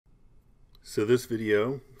So this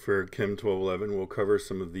video for Chem 1211 will cover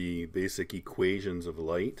some of the basic equations of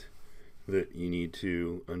light that you need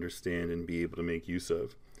to understand and be able to make use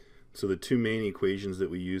of. So the two main equations that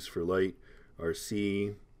we use for light are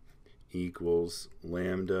C equals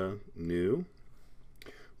lambda nu,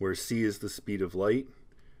 where C is the speed of light,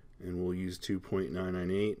 and we'll use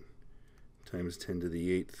 2.998 times 10 to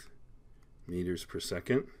the 8th meters per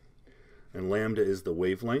second. And lambda is the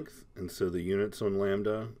wavelength, and so the units on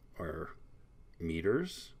lambda are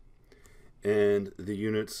meters. And the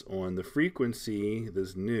units on the frequency,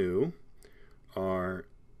 this nu, are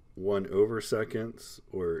 1/seconds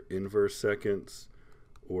or inverse seconds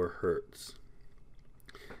or hertz.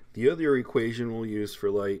 The other equation we'll use for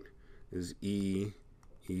light is E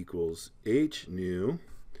equals h nu,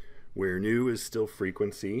 where nu is still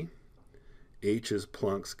frequency, h is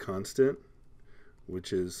Planck's constant,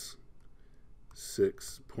 which is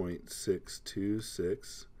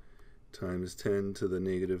 6.626 times 10 to the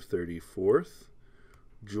negative 34th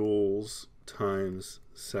joules times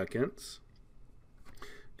seconds.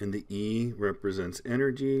 And the E represents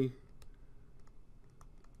energy,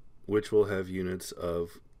 which will have units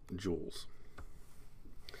of joules.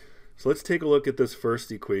 So let's take a look at this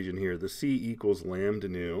first equation here, the C equals lambda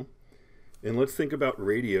nu. And let's think about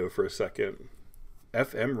radio for a second.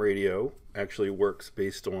 FM radio actually works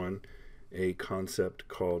based on a concept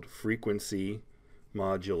called frequency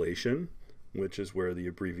modulation, which is where the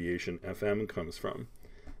abbreviation FM comes from.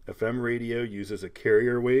 FM radio uses a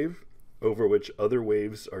carrier wave over which other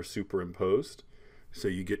waves are superimposed, so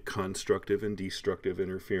you get constructive and destructive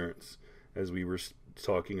interference, as we were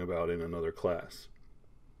talking about in another class.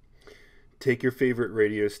 Take your favorite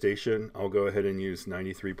radio station. I'll go ahead and use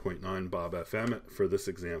 93.9 Bob FM for this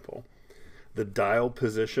example. The dial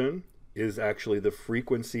position is actually the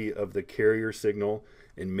frequency of the carrier signal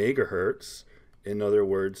in megahertz. In other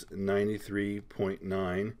words,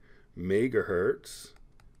 93.9 megahertz.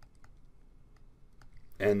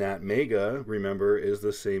 And that mega, remember, is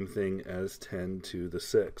the same thing as 10 to the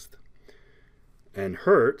 6th. And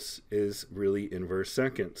hertz is really inverse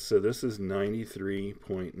seconds. So this is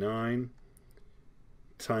 93.9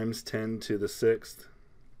 times 10 to the 6th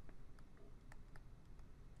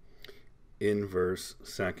inverse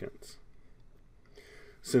seconds.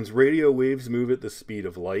 Since radio waves move at the speed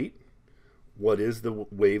of light, what is the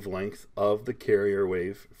wavelength of the carrier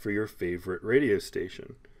wave for your favorite radio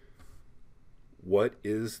station? What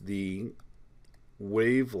is the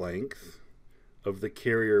wavelength of the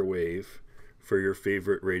carrier wave for your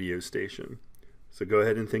favorite radio station? So go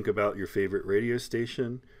ahead and think about your favorite radio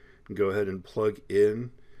station, and go ahead and plug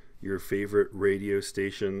in your favorite radio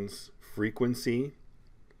station's frequency.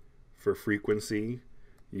 For frequency,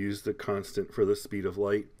 use the constant for the speed of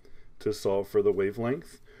light to solve for the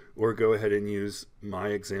wavelength, or go ahead and use my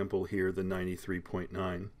example here, the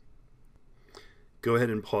 93.9. Go ahead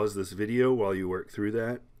and pause this video while you work through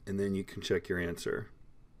that, and then you can check your answer.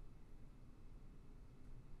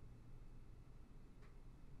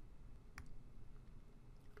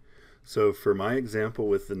 So for my example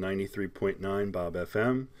with the 93.9 Bob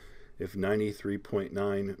FM, if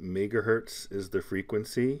 93.9 megahertz is the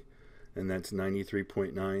frequency, and that's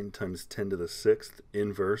 93.9 times 10 to the 6th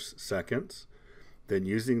inverse seconds, then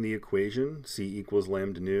using the equation C equals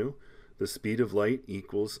lambda nu, the speed of light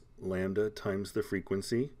equals lambda times the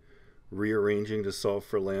frequency. Rearranging to solve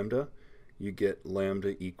for lambda, you get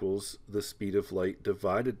lambda equals the speed of light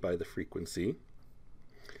divided by the frequency.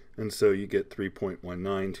 And so you get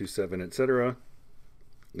 3.1927, etc.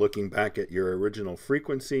 Looking back at your original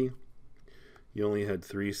frequency, you only had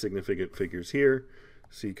 3 significant figures here,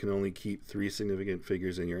 so you can only keep 3 significant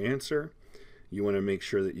figures in your answer. You want to make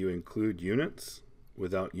sure that you include units.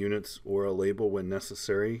 Without units or a label when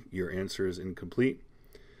necessary, your answer is incomplete.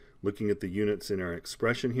 Looking at the units in our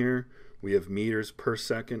expression here, we have meters per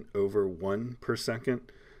second over 1 per second.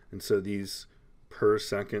 And so these per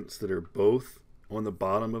seconds that are both on the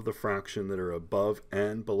bottom of the fraction that are above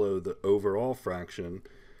and below the overall fraction,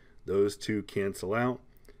 those two cancel out,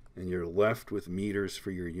 and you're left with meters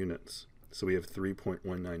for your units. So we have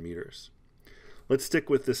 3.19 meters. Let's stick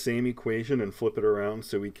with the same equation and flip it around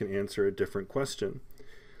so we can answer a different question.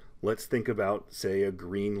 Let's think about, say, a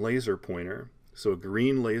green laser pointer. So a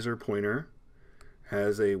green laser pointer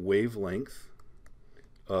has a wavelength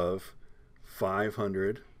of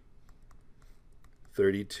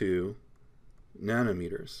 532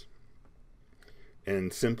 nanometers.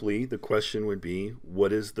 And simply the question would be,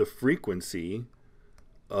 what is the frequency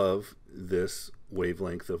of this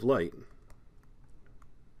wavelength of light?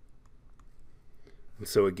 And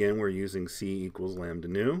so again, we're using C equals lambda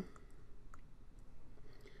nu.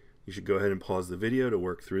 You should go ahead and pause the video to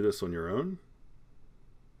work through this on your own.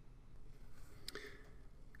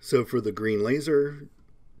 So for the green laser,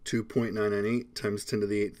 2.998 times 10 to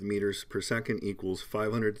the 8th meters per second equals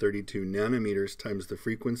 532 nanometers times the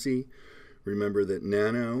frequency. Remember that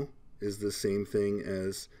nano is the same thing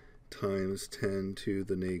as times 10 to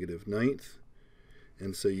the negative 9th.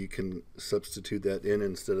 And so you can substitute that in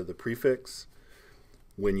instead of the prefix.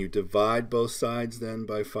 When you divide both sides then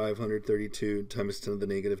by 532 times 10 to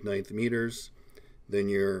the negative 9th meters, then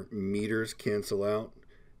your meters cancel out.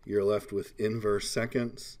 You're left with inverse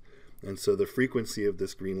seconds. And so the frequency of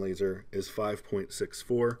this green laser is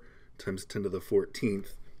 5.64 times 10 to the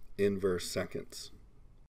 14th inverse seconds.